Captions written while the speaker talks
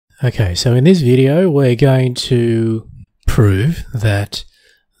Okay, so in this video we're going to prove that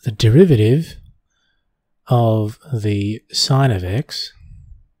the derivative of the sine of x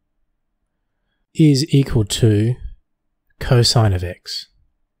is equal to cosine of x.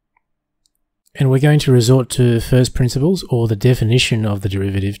 And we're going to resort to first principles or the definition of the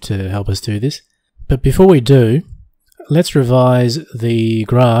derivative to help us do this. But before we do, let's revise the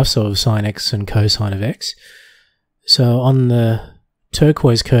graphs of sine x and cosine of x. So on the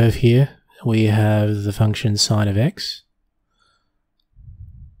turquoise curve here, we have the function sine of x,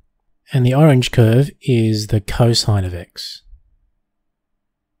 and the orange curve is the cosine of x.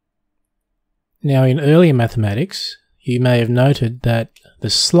 Now, in earlier mathematics, you may have noted that the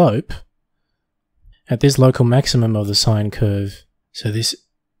slope at this local maximum of the sine curve, so this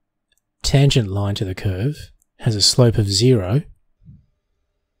tangent line to the curve, has a slope of 0,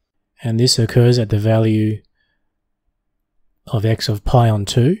 and this occurs at the value of x of pi on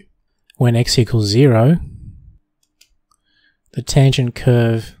 2. When x equals 0, the tangent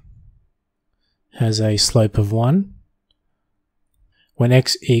curve has a slope of 1. When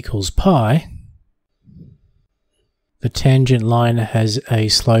x equals pi, the tangent line has a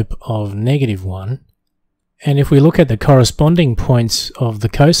slope of -1. And if we look at the corresponding points of the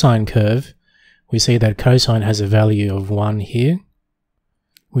cosine curve, we see that cosine has a value of 1 here,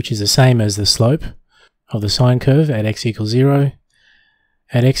 which is the same as the slope of the sine curve at x equals 0.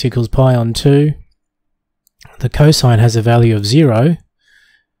 At x equals pi on 2, the cosine has a value of 0,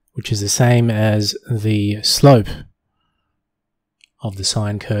 which is the same as the slope of the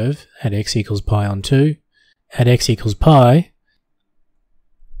sine curve at x equals pi on 2. At x equals pi,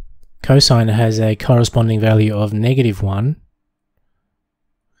 cosine has a corresponding value of -1,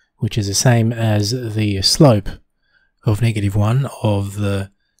 which is the same as the slope of -1 of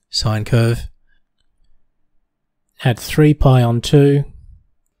the sine curve. At 3 pi on 2,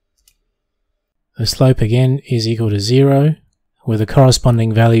 the slope again is equal to 0, with a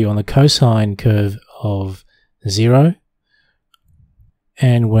corresponding value on the cosine curve of 0.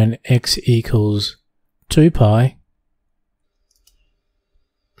 And when x equals 2 pi,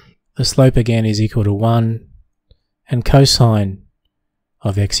 the slope again is equal to 1, and cosine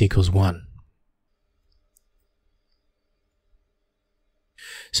of x equals 1.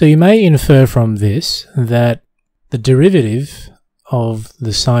 So you may infer from this that the derivative of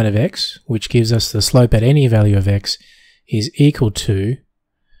the sine of x, which gives us the slope at any value of x, is equal to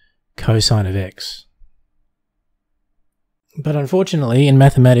cosine of x. But unfortunately, in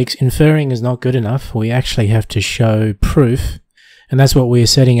mathematics, inferring is not good enough. We actually have to show proof, and that's what we are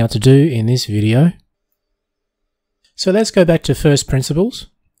setting out to do in this video. So let's go back to first principles,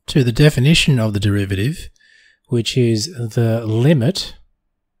 to the definition of the derivative, which is the limit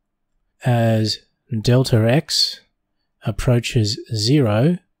as delta x approaches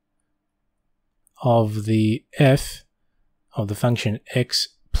 0 of the f of the function x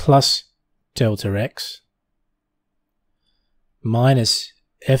plus delta x minus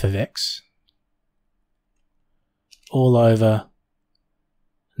f of x all over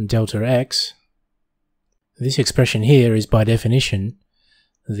delta x. This expression here is by definition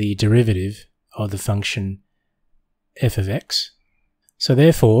the derivative of the function f of x. So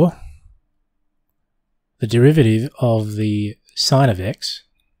therefore, the derivative of the sine of x,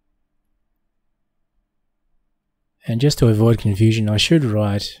 and just to avoid confusion, I should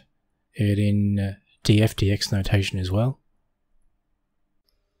write it in df dx notation as well.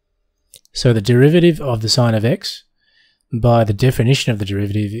 So the derivative of the sine of x, by the definition of the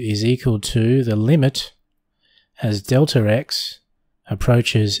derivative, is equal to the limit as delta x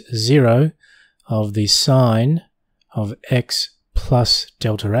approaches 0 of the sine of x plus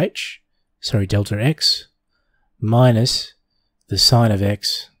delta x, minus the sine of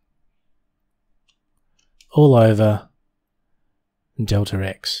x all over delta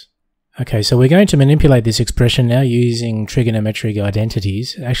x. Okay, so we're going to manipulate this expression now using trigonometric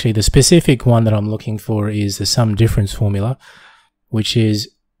identities. Actually, the specific one that I'm looking for is the sum difference formula, which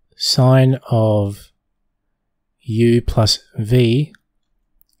is sine of u plus v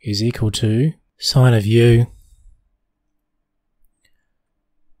is equal to sine of u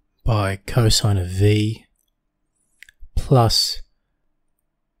by cosine of v plus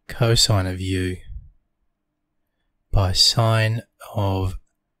cosine of u by sine of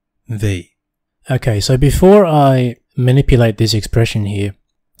v. Okay, so before I manipulate this expression here,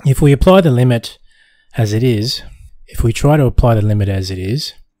 if we apply the limit as it is,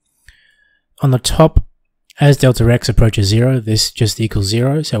 on the top, as delta x approaches 0, this just equals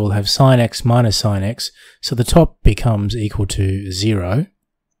 0, so we'll have sine x minus sine x, so the top becomes equal to 0.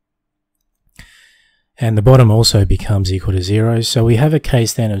 And the bottom also becomes equal to 0. So we have a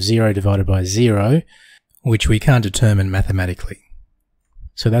case then of 0 divided by 0, which we can't determine mathematically.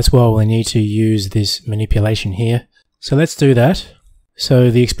 So that's why we'll need to use this manipulation here. So let's do that. So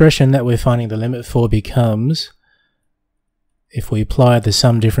the expression that we're finding the limit for becomes, if we apply the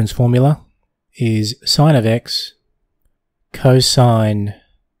sum difference formula, is sine of x cosine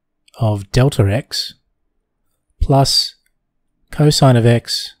of delta x plus cosine of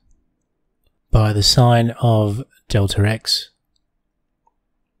x by the sine of delta x.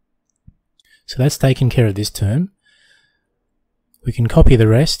 So that's taken care of this term. We can copy the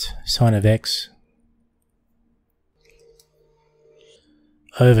rest, sine of x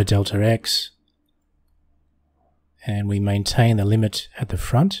over delta x, and we maintain the limit at the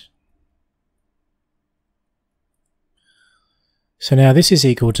front. So now this is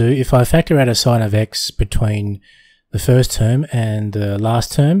equal to, if I factor out a sine of x between the first term and the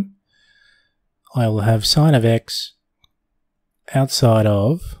last term, I will have sine of x outside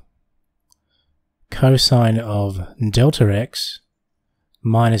of cosine of delta x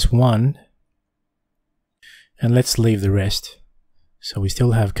minus 1, and let's leave the rest. So we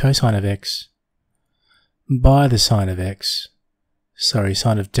still have cosine of x by the sine of x,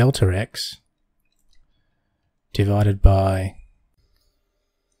 sine of delta x, divided by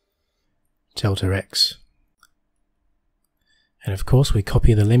delta x. And of course we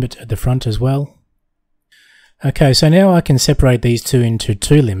copy the limit at the front as well. Okay, so now I can separate these two into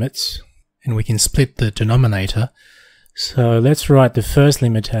two limits, and we can split the denominator. So let's write the first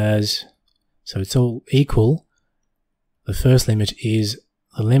limit as, so it's all equal. The first limit is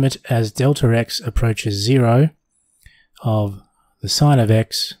the limit as delta x approaches 0 of the sine of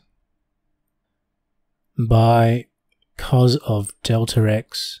x by cos of delta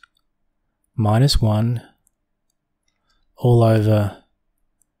x minus 1 all over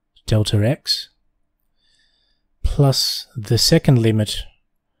delta x, plus the second limit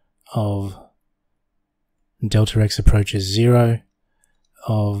of delta x approaches 0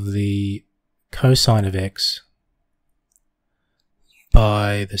 of the cosine of x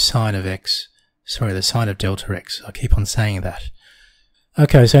by the sine of x, the sine of delta x. I keep on saying that.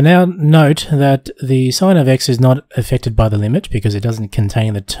 Okay, so now note that the sine of x is not affected by the limit because it doesn't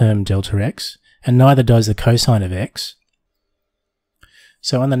contain the term delta x, and neither does the cosine of x.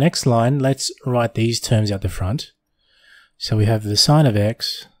 So on the next line, let's write these terms out the front. So we have the sine of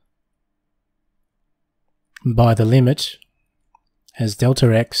x by the limit as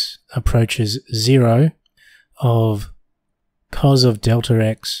delta x approaches 0 of cos of delta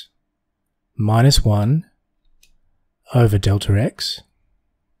x minus 1 over delta x,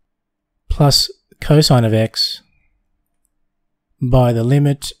 plus cosine of x by the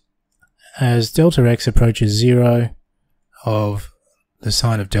limit as delta x approaches 0 of the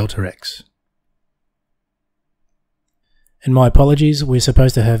sine of delta x. And my apologies, we're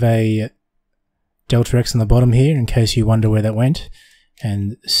supposed to have a delta x on the bottom here in case you wonder where that went,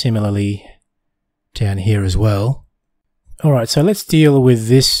 and similarly down here as well. Alright, so let's deal with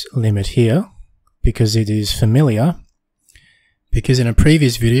this limit here because it is familiar. Because in a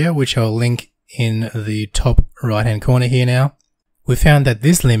previous video, which I'll link in the top right hand corner here now, we found that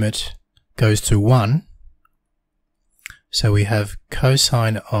this limit goes to 1. So we have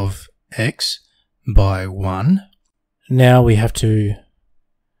cosine of x by 1. Now we have to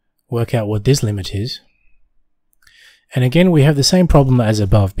work out what this limit is. And again, we have the same problem as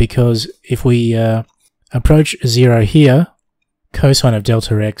above, because if we approach 0 here, cosine of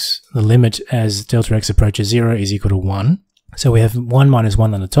delta x, the limit as delta x approaches 0 is equal to 1. So we have 1 minus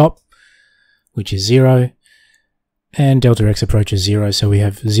 1 on the top, which is 0, and delta x approaches 0, so we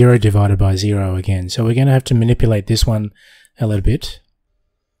have 0 divided by 0 again. So we're going to have to manipulate this one a little bit.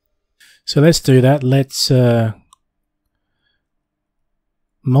 So let's do that. Let's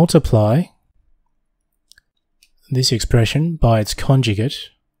multiply this expression by its conjugate,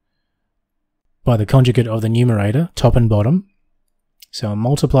 by the conjugate of the numerator, top and bottom. So I'll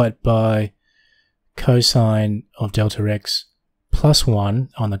multiply it by cosine of delta x plus 1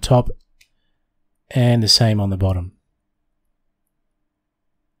 on the top and the same on the bottom.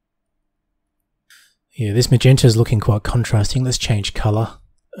 Yeah, this magenta is looking quite contrasting. Let's change color.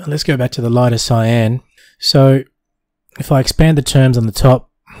 Let's go back to the lighter cyan. So if I expand the terms on the top,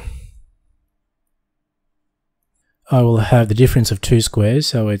 I will have the difference of two squares.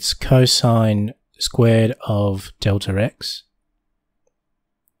 So it's cosine squared of delta x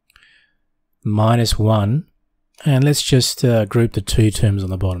minus 1. And let's just group the two terms on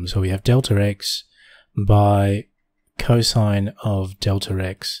the bottom. So we have delta x by cosine of delta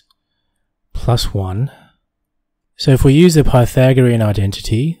x plus 1. So if we use the Pythagorean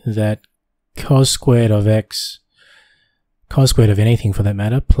identity that cos squared of x, cos squared of anything for that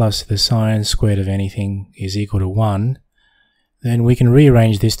matter, plus the sine squared of anything is equal to 1, then we can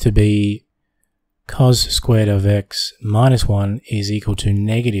rearrange this to be cos squared of x minus 1 is equal to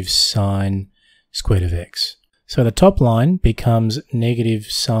negative sine squared of x. So the top line becomes negative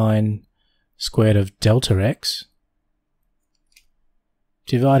sine squared of delta x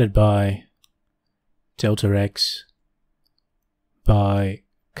divided by delta x by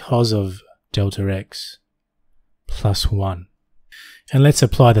cos of delta x plus 1. And let's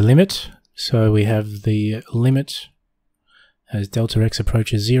apply the limit. So we have the limit as delta x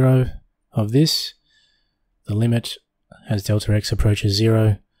approaches 0 of this, the limit as delta x approaches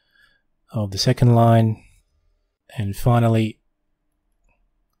 0 of the second line, and finally,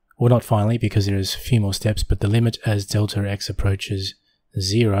 well, not finally because there's a few more steps, but the limit as delta x approaches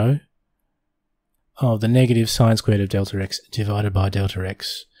 0 of the negative sine squared of delta x divided by delta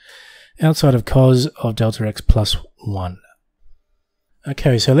x outside of cos of delta x plus 1.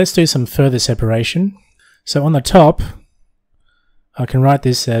 Okay, so let's do some further separation. So on the top, I can write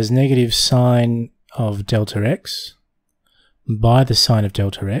this as negative sine of delta x by the sine of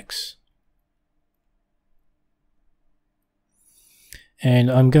delta x.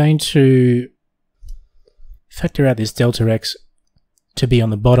 And I'm going to factor out this delta x to be on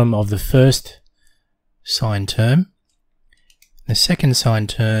the bottom of the first sine term. The second sine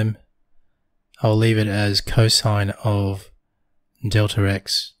term, I'll leave it as cosine of delta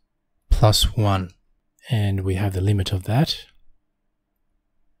x plus 1. And we have the limit of that.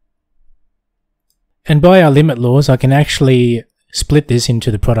 And by our limit laws, I can actually split this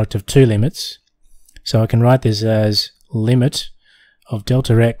into the product of two limits. So I can write this as limit of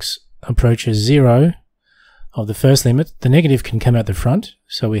delta x approaches 0 of the first limit. The negative can come out the front.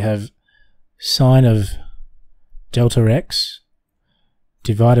 So we have sine of delta x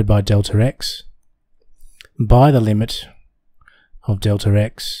divided by delta x by the limit of delta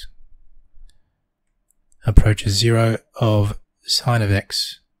x approaches 0 of sine of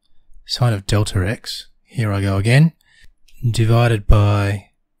x, sine of delta x, here I go again, divided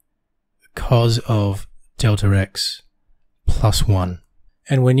by cos of delta x plus 1.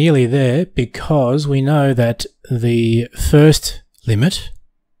 And we're nearly there because we know that the first limit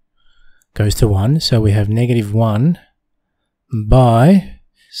goes to 1, so we have negative 1 by,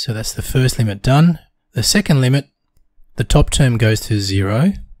 so that's the first limit done. The second limit, the top term goes to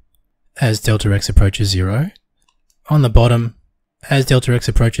 0 as delta x approaches 0. On the bottom, as delta x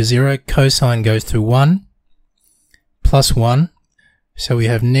approaches 0, cosine goes to 1 plus 1. So we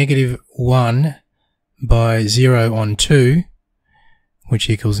have negative 1 by 0 on 2, which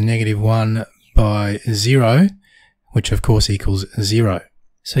equals negative 1 by 0, which of course equals 0.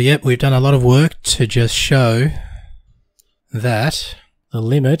 So yep, we've done a lot of work to just show that the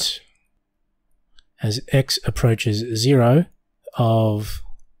limit as x approaches 0 of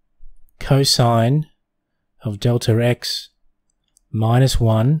cosine of delta x minus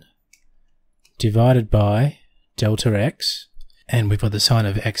 1 divided by delta x, and we've got the sine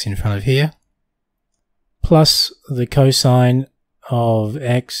of x in front of here, plus the cosine of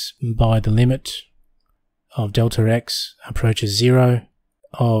x by the limit of delta x approaches 0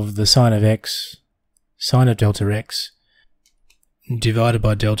 of the sine of x, sine of delta x divided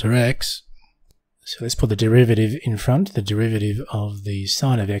by delta x. So let's put the derivative in front. The derivative of the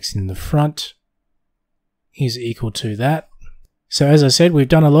sine of x in the front is equal to that. So as I said, we've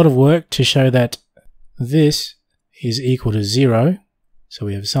done a lot of work to show that this is equal to 0. So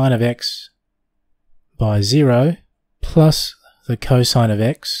we have sine of x by 0 plus the cosine of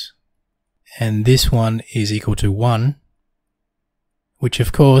x, and this one is equal to 1, which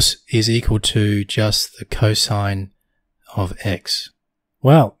of course is equal to just the cosine of x.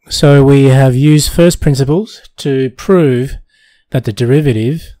 Well, so we have used first principles to prove that the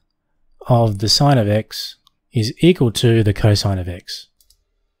derivative of the sine of x is equal to the cosine of x.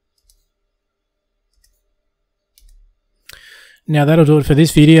 Now that'll do it for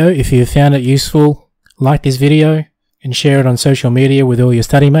this video. If you found it useful, like this video and share it on social media with all your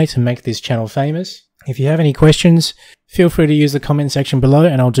study mates and make this channel famous. If you have any questions, feel free to use the comment section below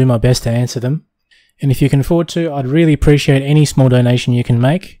and I'll do my best to answer them. And if you can afford to, I'd really appreciate any small donation you can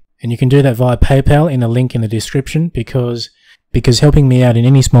make. And you can do that via PayPal in the link in the description because helping me out in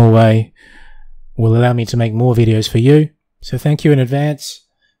any small way will allow me to make more videos for you. So thank you in advance.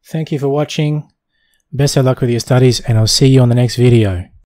 Thank you for watching. Best of luck with your studies and I'll see you on the next video.